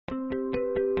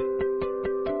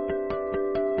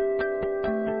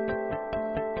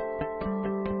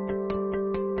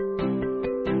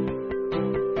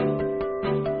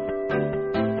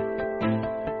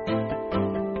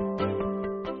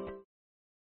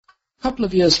couple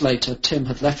of years later, Tim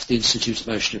had left the Institute of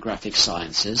Oceanographic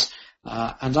Sciences,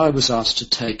 and I was asked to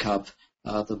take up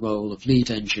the role of lead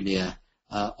engineer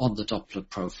on the Doppler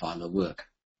profiler work.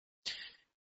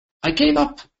 I gave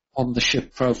up on the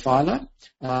ship profiler,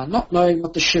 not knowing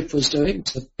what the ship was doing.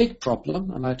 It's a big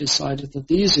problem, and I decided that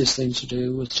the easiest thing to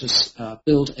do was to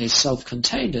build a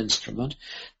self-contained instrument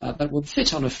that would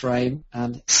fit on a frame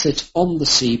and sit on the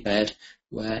seabed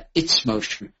where its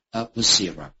motion was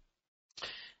zero.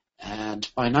 And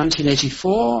by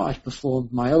 1984, I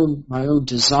performed my own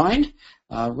design,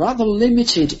 rather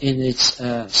limited in its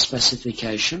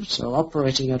specification. So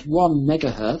operating at 1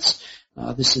 megahertz,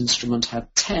 this instrument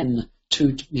had 10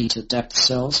 2-meter depth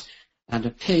cells and a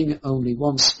ping only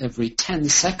once every 10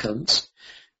 seconds.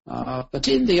 But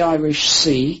in the Irish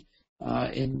Sea,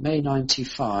 in May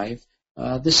 95,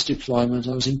 this deployment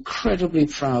I was incredibly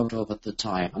proud of at the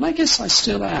time, and I guess I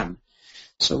still am.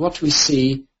 So what we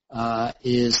see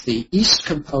is the east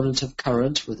component of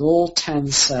current with all 10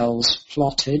 cells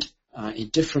plotted in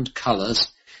different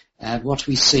colors, and what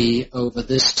we see over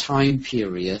this time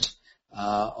period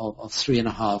of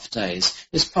 3.5 days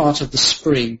is part of the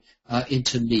spring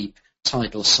into neap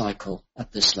tidal cycle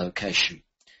at this location.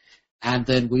 And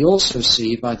then we also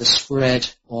see by the spread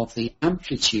of the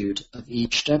amplitude of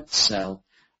each depth cell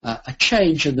a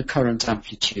change in the current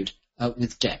amplitude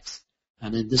with depth.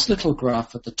 And in this little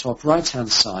graph at the top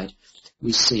right-hand side,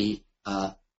 we see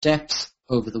depth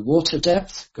over the water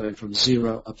depth, going from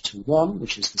 0 up to 1,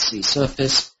 which is the sea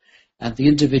surface, and the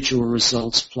individual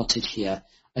results plotted here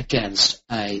against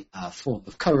a form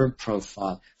of current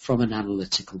profile from an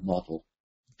analytical model.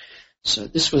 So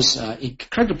this was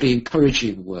incredibly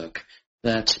encouraging work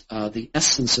that the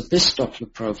essence of this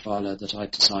Doppler profiler that I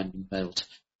designed and built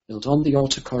on the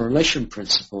autocorrelation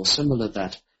principle, similar to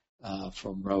that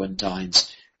from Rowan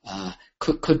Dines,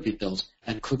 could be built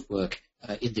and could work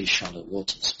in these shallow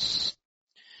waters.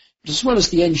 But as well as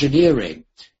the engineering,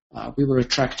 we were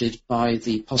attracted by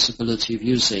the possibility of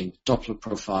using Doppler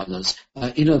profilers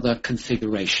in other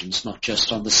configurations, not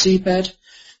just on the seabed.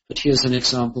 But here's an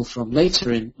example from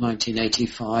later in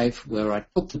 1985 where I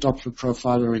put the Doppler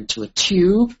profiler into a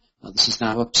tube. This is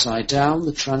now upside down.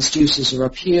 The transducers are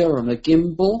up here on a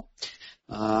gimbal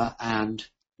and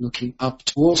looking up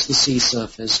towards the sea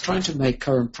surface, trying to make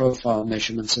current profile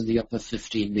measurements in the upper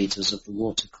 15 meters of the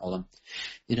water column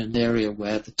in an area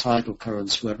where the tidal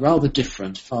currents were rather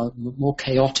different, far more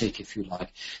chaotic, if you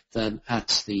like, than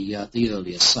at the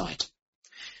earlier site.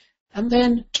 And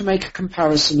then to make a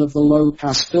comparison of the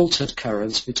low-pass filtered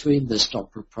currents between this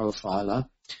Doppler profiler,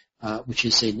 which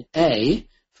is in A,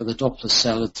 for the Doppler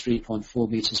cell at 3.4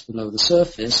 meters below the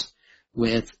surface,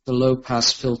 with the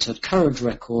low-pass filtered current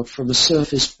record from a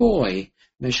surface buoy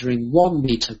measuring 1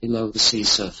 meter below the sea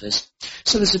surface.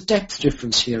 So there's a depth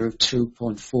difference here of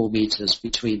 2.4 meters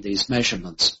between these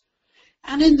measurements.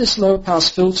 And in this low-pass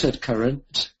filtered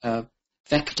current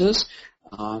vectors,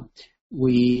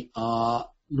 we are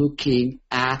looking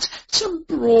at some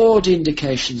broad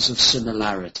indications of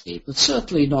similarity, but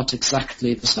certainly not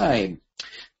exactly the same.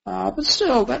 But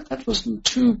still, that wasn't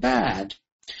too bad.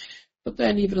 But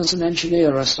then, even as an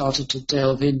engineer, I started to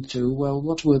delve into, well,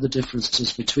 what were the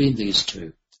differences between these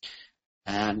two?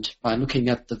 And by looking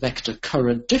at the vector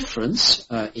current difference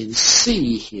in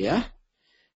C here,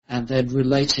 and then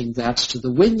relating that to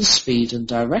the wind speed and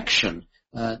direction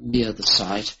near the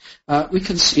site, we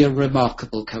can see a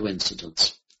remarkable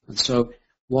coincidence. And so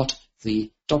what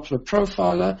the Doppler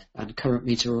profiler and current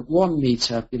meter at 1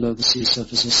 meter below the sea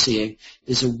surface are seeing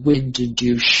is a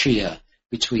wind-induced shear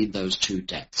between those two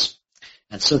depths.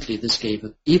 And certainly this gave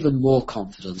even more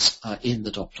confidence in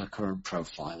the Doppler current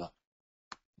profiler.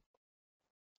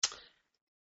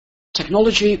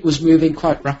 Technology was moving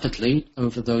quite rapidly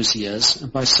over those years,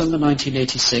 and by summer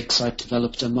 1986 I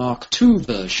developed a Mark II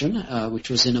version, which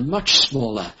was in a much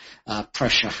smaller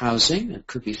pressure housing and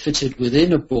could be fitted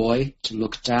within a buoy to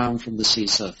look down from the sea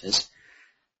surface.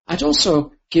 I'd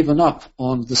also given up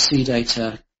on the sea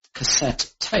data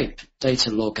cassette tape data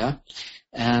logger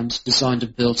and designed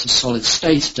and built a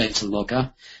solid-state data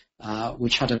logger,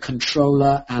 which had a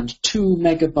controller and 2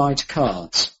 megabyte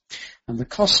cards. And the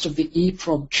cost of the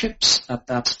EEPROM chips at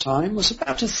that time was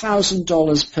about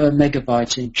 $1,000 per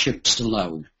megabyte in chips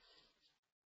alone.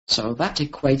 So that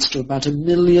equates to about $1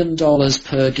 million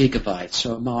per gigabyte.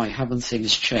 So my, haven't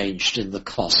things changed in the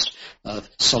cost of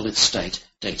solid-state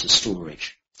data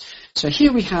storage. So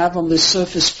here we have on this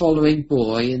surface-following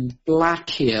buoy in black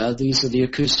here, these are the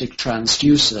acoustic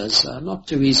transducers, not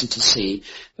too easy to see,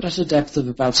 but at a depth of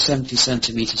about 70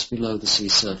 centimeters below the sea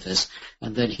surface.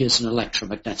 And then here's an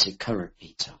electromagnetic current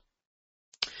meter.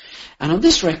 And on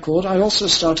this record, I also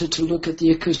started to look at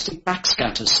the acoustic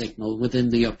backscatter signal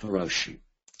within the upper ocean.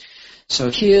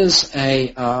 So here's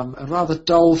a rather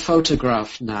dull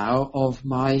photograph now of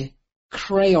my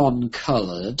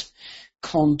crayon-colored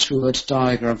contoured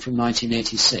diagram from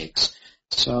 1986.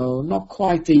 So not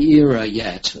quite the era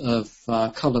yet of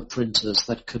color printers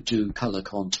that could do color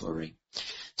contouring.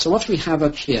 So what we have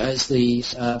up here is the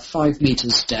 5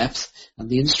 meters depth, and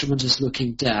the instrument is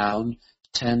looking down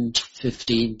 10,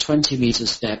 15, 20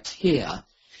 meters depth here.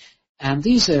 And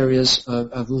these areas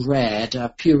of red are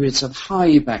periods of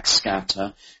high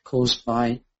backscatter caused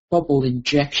by bubble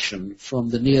injection from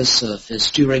the near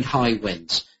surface during high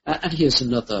winds. And here's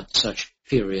another such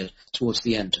period towards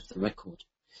the end of the record.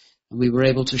 And we were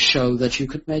able to show that you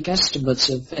could make estimates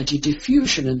of eddy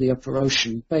diffusion in the upper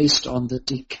ocean based on the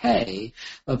decay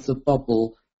of the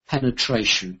bubble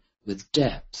penetration with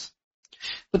depth.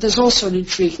 But there's also an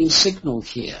intriguing signal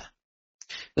here.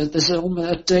 That there's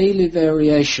a daily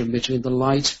variation between the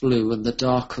light blue and the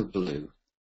darker blue.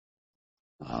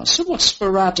 Somewhat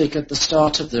sporadic at the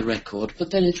start of the record, but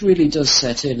then it really does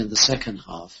set in the second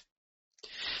half.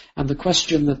 And the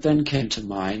question that then came to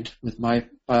mind with my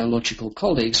biological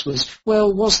colleagues was,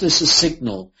 well, was this a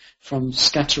signal from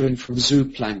scattering from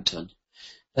zooplankton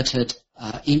that had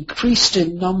increased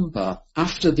in number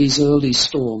after these early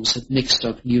storms had mixed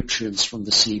up nutrients from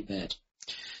the seabed?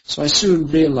 So I soon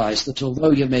realized that although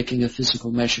you're making a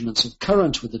physical measurements of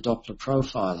current with the Doppler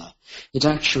profiler, it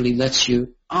actually lets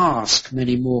you ask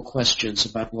many more questions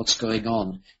about what's going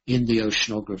on in the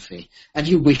oceanography. And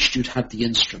you wished you'd had the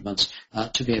instruments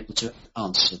to be able to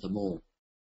answer them all.